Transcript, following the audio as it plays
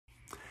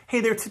Hey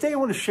there, today I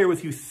want to share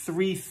with you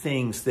 3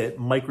 things that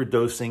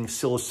microdosing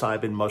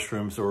psilocybin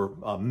mushrooms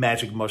or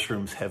magic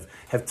mushrooms have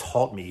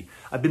taught me.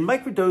 I've been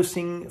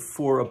microdosing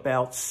for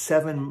about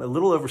a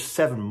little over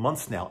 7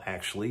 months now,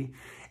 actually.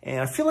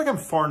 And I feel like I'm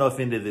far enough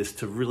into this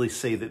to really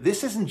say that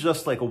this isn't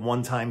just like a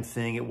one-time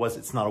thing.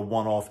 It's not a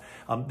one-off.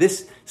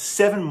 This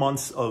 7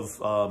 months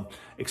of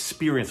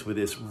experience with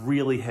this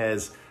really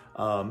has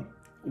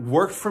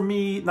worked for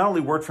me, not only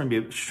worked for me,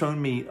 but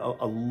shown me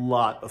a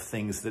lot of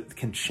things that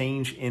can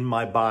change in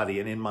my body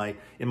and in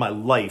my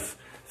life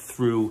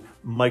through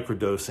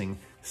microdosing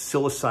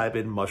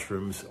psilocybin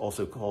mushrooms,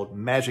 also called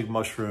magic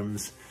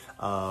mushrooms,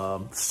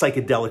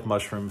 psychedelic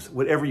mushrooms,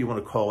 whatever you want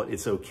to call it,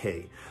 it's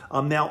okay.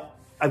 Now,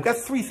 I've got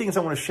 3 things I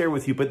want to share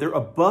with you, but they're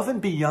above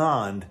and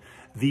beyond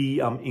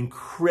the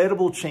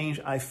incredible change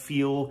I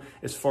feel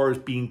as far as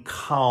being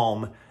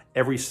calm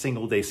every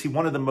single day. See,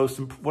 one of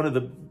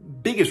the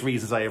biggest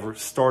reasons I ever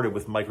started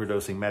with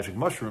microdosing magic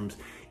mushrooms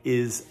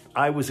is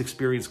I was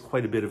experiencing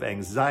quite a bit of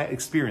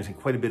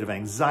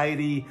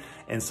anxiety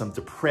and some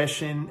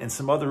depression and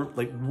some other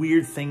like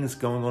weird things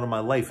going on in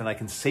my life. And I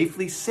can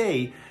safely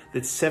say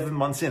that 7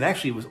 months in,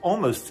 actually it was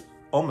almost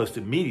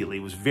immediately,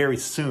 it was very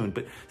soon,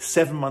 but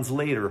 7 months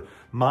later,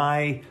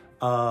 my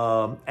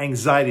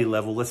anxiety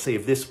level, let's say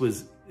if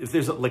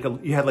there's like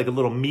you had like a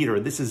little meter,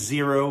 this is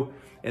 0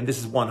 and this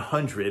is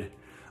 100,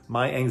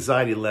 my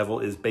anxiety level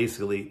is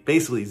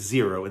basically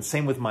 0. And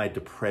same with my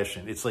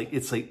depression. It's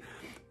like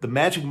the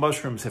magic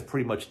mushrooms have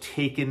pretty much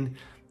taken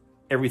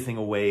everything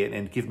away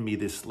and given me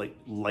this like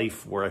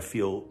life where I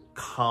feel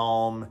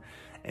calm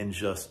and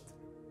just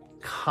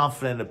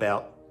confident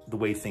about the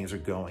way things are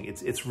going.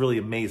 It's really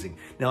amazing.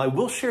 Now, I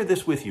will share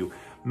this with you.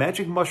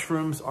 Magic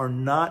mushrooms are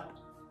not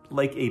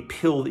like a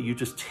pill that you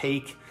just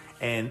take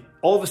and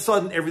all of a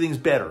sudden everything's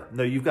better.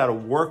 No, you've got to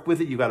work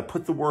with it. You've got to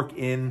put the work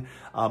in.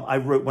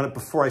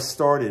 Before I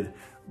started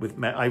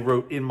I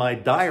wrote in my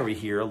diary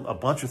here a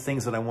bunch of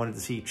things that I wanted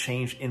to see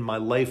change in my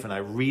life, and I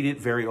read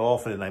it very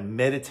often and I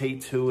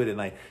meditate to it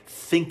and I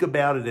think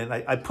about it and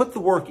I put the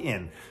work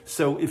in.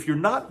 So if you're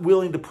not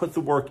willing to put the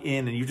work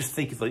in and you just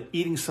think it's like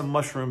eating some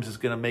mushrooms is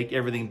going to make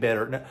everything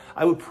better,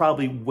 I would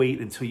probably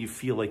wait until you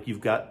feel like you've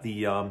got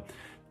the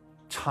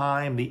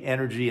time, the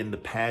energy, and the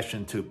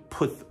passion to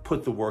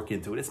put the work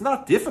into it. It's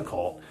not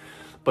difficult,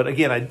 but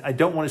again, I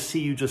don't want to see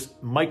you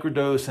just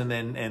microdose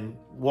and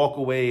walk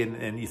away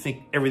and you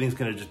think everything's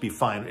going to just be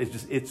fine.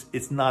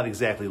 It's not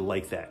exactly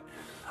like that.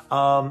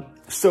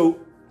 So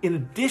in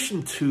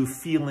addition to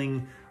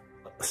feeling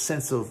a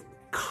sense of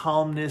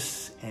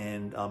calmness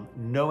and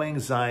no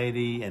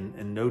anxiety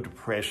and no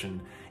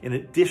depression, in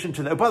addition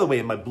to that, by the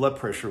way, my blood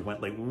pressure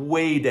went like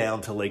way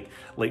down to like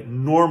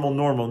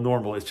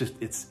normal.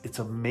 It's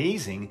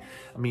amazing.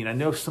 I mean, I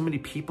know so many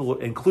people,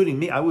 including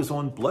me, I was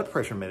on blood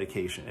pressure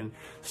medication, and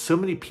so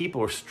many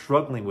people are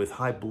struggling with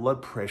high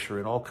blood pressure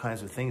and all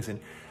kinds of things. And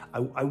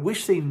I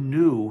wish they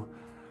knew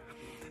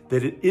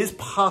that it is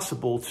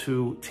possible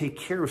to take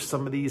care of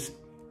some of these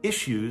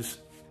issues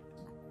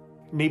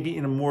maybe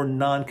in a more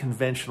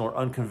non-conventional or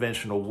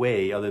unconventional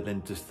way other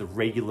than just the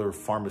regular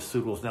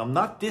pharmaceuticals. Now, I'm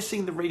not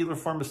dissing the regular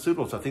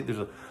pharmaceuticals. I think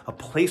there's a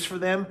place for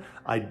them.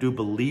 I do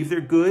believe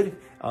they're good,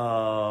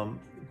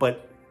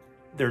 but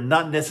they're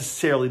not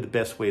necessarily the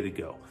best way to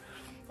go.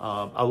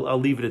 I'll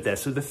leave it at that.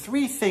 So the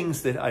 3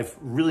 things that I've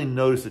really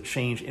noticed a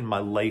change in my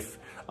life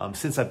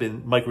since I've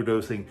been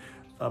microdosing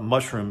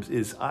mushrooms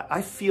is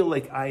I feel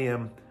like I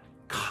am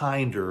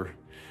kinder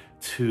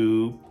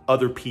to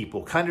other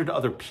people,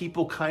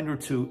 kinder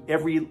to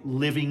every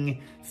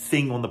living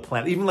thing on the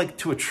planet, even like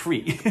to a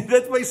tree.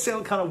 That might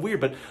sound kind of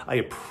weird, but I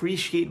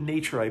appreciate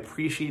nature, I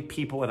appreciate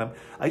people, and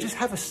I just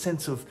have a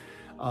sense of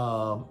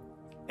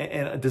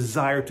and a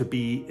desire to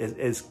be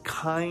as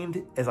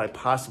kind as I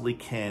possibly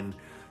can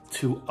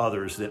to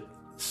others that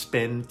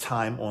spend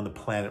time on the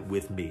planet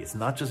with me. It's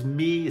not just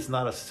me, it's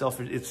not a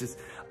selfish, it's just,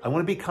 I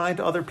want to be kind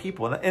to other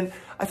people. And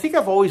I think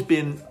I've always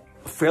been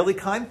a fairly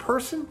kind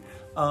person,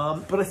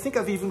 but I think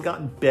I've even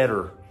gotten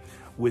better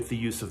with the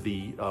use of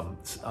the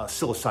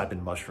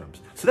psilocybin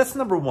mushrooms. So that's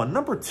number 1.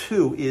 Number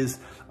 2 is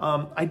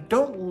I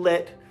don't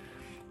let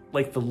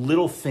like the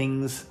little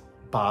things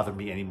bother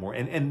me anymore.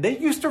 And they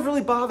used to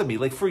really bother me.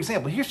 Like, for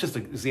example, here's just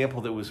an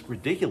example that was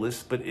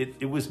ridiculous, but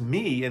it was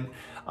me. And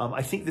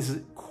I think this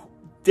is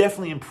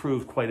definitely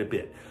improved quite a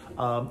bit.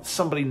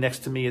 Somebody next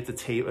to me at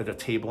a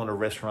table in a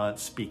restaurant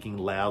speaking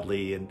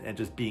loudly and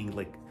just being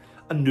like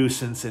a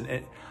nuisance.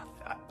 And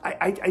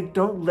I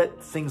don't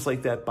let things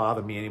like that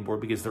bother me anymore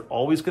because they're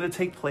always going to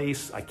take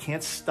place. I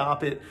can't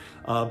stop it.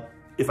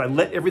 If I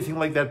let everything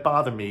like that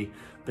bother me,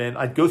 then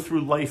I'd go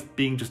through life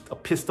being just a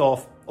pissed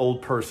off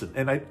old person.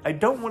 And I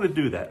don't want to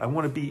do that. I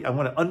want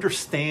to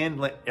understand,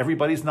 like,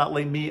 everybody's not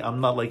like me. I'm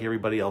not like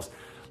everybody else.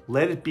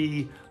 Let it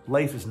be.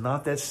 Life is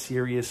not that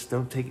serious.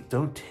 Don't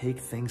take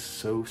things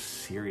so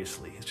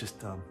seriously. It's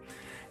just,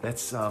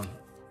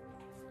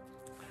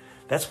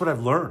 that's what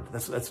I've learned.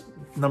 That's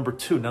number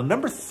 2. Now,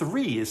 number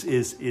 3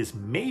 is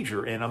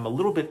major, and I'm a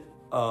little bit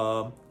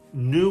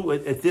new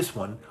at this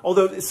one,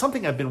 although it's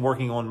something I've been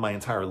working on my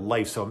entire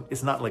life, so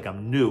it's not like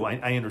I'm new.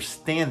 I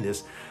understand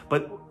this,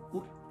 but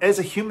as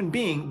a human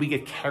being, we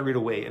get carried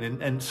away.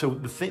 And so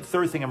the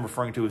third thing I'm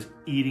referring to is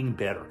eating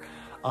better.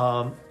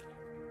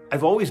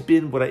 I've always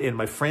been and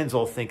my friends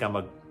all think I'm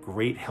a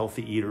great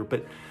healthy eater,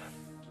 but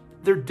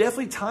there are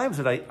definitely times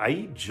that I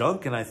eat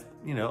junk, and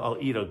I'll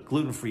eat a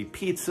gluten-free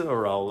pizza,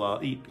 or I'll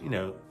eat,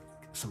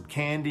 some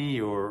candy,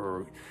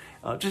 or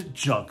just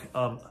junk.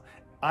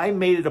 I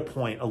made it a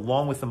point,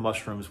 along with the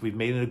mushrooms, we've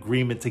made an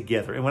agreement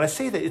together. And when I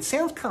say that, it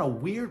sounds kind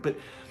of weird, but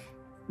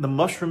the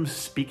mushrooms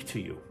speak to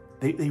you.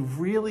 They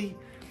really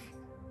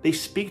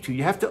speak to you.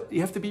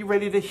 You have to be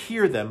ready to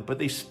hear them, but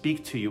they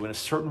speak to you in a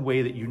certain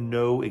way that you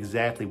know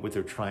exactly what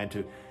they're trying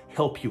to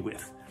help you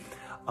with.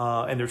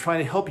 And they're trying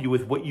to help you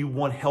with what you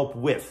want help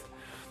with.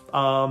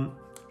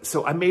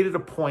 So I made it a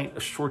point a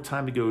short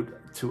time ago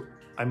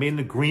I made an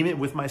agreement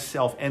with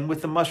myself and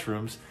with the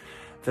mushrooms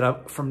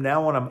that from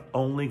now on, I'm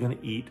only going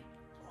to eat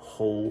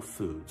whole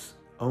foods.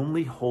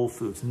 Only whole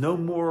foods. No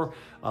more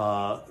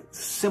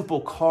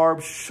simple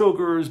carbs,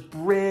 sugars,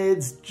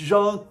 breads,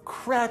 junk,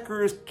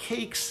 crackers,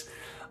 cakes.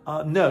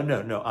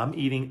 No. I'm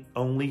eating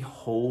only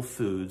whole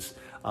foods.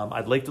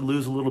 I'd like to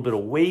lose a little bit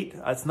of weight.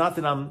 It's not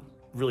that I'm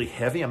really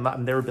heavy. I've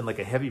never been like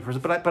a heavy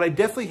person, but I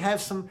definitely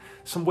have some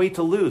weight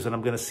to lose, and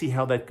I'm going to see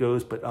how that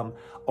goes. But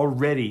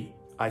already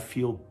I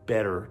feel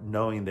better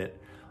knowing that,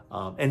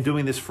 and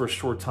doing this for a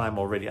short time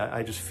already,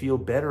 I just feel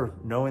better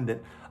knowing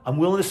that I'm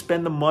willing to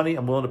spend the money,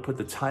 I'm willing to put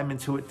the time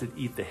into it to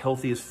eat the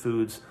healthiest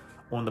foods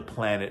on the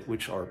planet,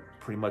 which are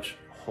pretty much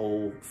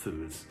whole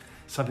foods.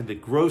 Something that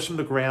grows from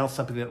the ground,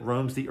 something that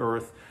roams the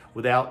earth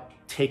without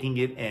taking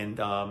it and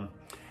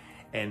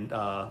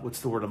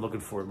what's the word I'm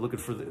looking for?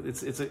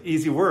 It's an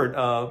easy word,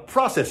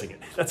 processing it.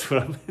 That's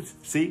what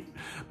see?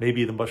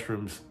 Maybe the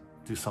mushrooms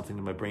do something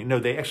to my brain. No,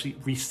 they actually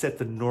reset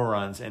the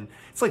neurons, and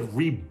it's like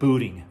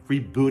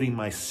rebooting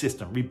my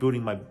system,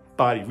 rebooting my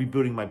body,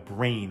 rebooting my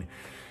brain.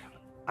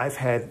 I've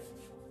had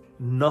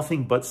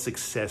nothing but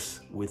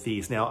success with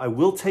these. Now, I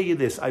will tell you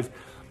this, a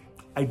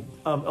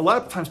lot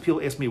of times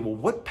people ask me, well,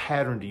 what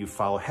pattern do you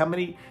follow? How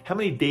many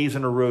days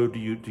in a row do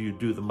you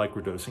do the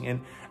microdosing?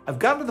 And I've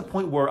gotten to the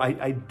point where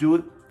I do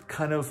it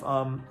kind of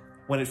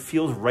when it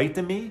feels right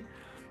to me.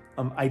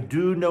 I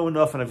do know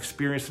enough, and I've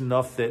experienced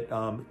enough that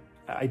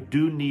I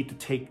do need to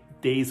take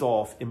days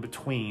off in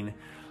between.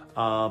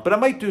 But I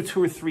might do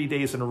 2 or 3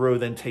 days in a row,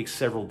 then take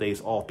several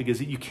days off,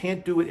 because you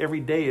can't do it every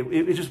day.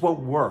 It just won't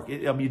work.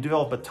 You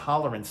develop a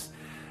tolerance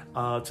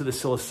to the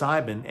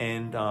psilocybin,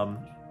 and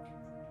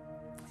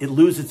it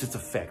loses its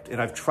effect.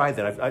 And I've tried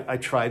that. I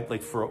tried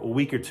like for a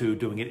week or two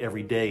doing it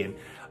every day. And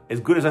as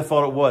good as I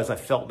thought it was, I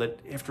felt that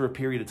after a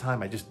period of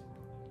time, I just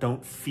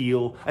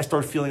I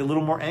started feeling a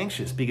little more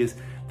anxious because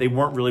they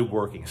weren't really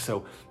working.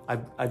 So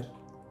I've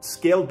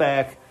scaled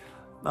back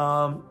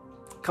a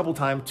couple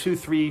times, 2,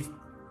 3,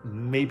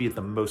 maybe at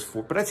the most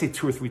 4, but I'd say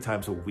 2 or 3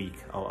 times a week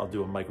I'll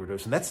do a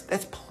microdose. And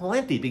that's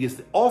plenty, because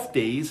the off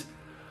days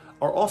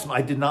are awesome.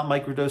 I did not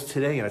microdose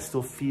today, and I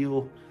still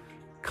feel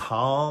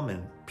calm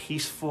and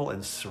peaceful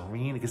and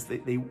serene, because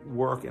they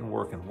work and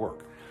work and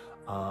work.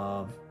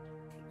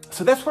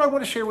 So that's what I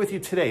want to share with you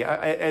today.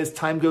 As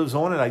time goes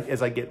on, and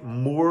as I get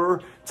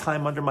more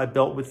time under my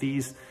belt with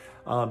these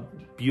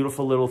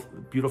beautiful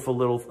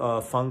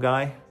little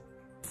fungi,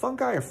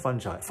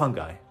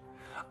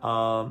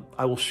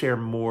 I will share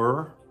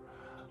more.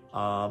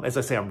 As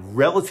I say, I'm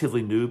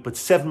relatively new, but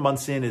 7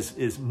 months in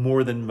is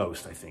more than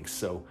most, I think.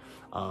 So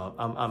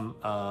I'm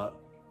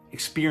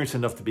experienced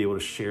enough to be able to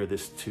share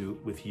this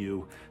with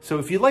you. So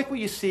if you like what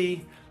you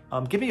see,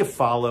 give me a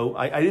follow.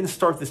 I didn't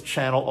start this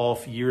channel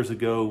off years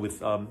ago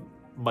with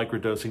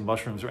microdosing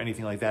mushrooms or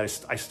anything like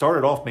that. I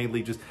started off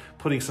mainly just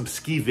putting some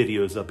ski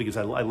videos up, because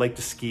I like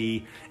to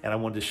ski, and I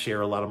wanted to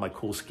share a lot of my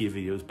cool ski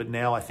videos. But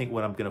now I think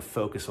what I'm going to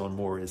focus on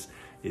more is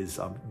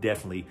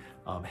definitely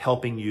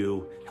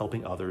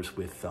helping others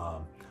with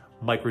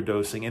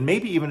microdosing, and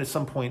maybe even at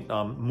some point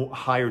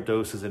higher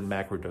doses and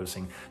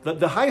macrodosing.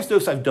 The highest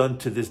dose I've done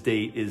to this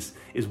date is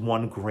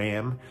 1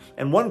 gram,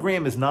 and 1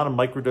 gram is not a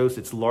microdose.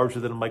 It's larger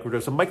than a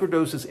microdose. A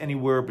microdose is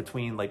anywhere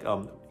between like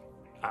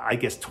I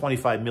guess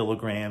 25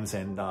 milligrams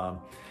and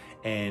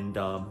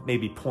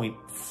maybe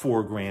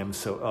 0.4 grams,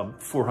 so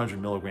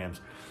 400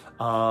 milligrams.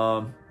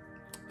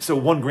 So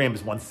 1 gram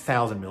is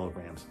 1,000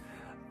 milligrams.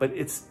 But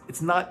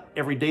it's not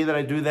every day that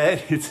I do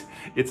that.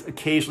 It's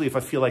occasionally, if I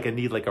feel like I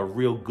need like a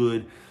real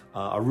good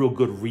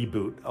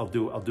reboot, I'll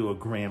do a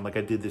gram, like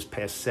I did this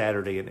past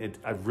Saturday, and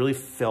I really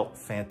felt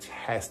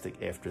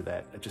fantastic after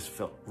that. I just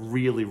felt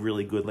really,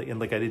 really good, and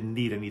like I didn't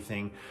need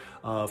anything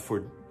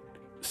for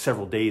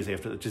several days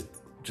after that.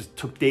 Just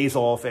took days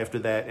off after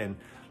that and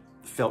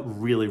felt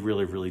really,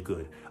 really, really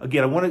good.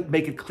 Again, I want to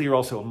make it clear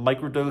also, a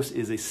microdose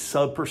is a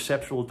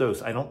subperceptual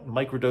dose. I don't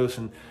microdose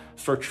and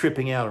start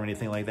tripping out or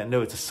anything like that.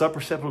 No, it's a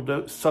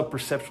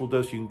subperceptual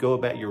dose. You can go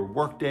about your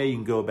work day, you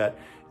can go about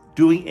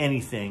doing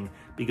anything,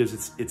 because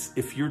it's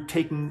if you're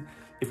taking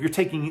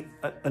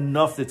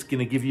enough that's going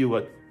to give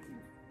you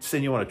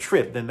send you on a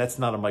trip, then that's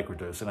not a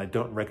microdose, and I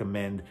don't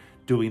recommend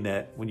doing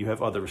that when you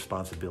have other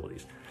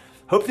responsibilities.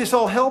 Hope this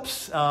all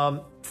helps.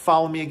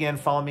 Follow me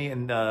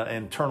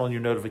and turn on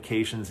your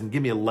notifications and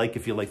give me a like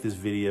if you like this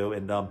video.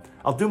 And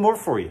I'll do more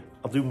for you.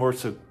 I'll do more,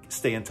 so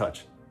stay in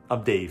touch.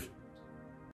 I'm Dave.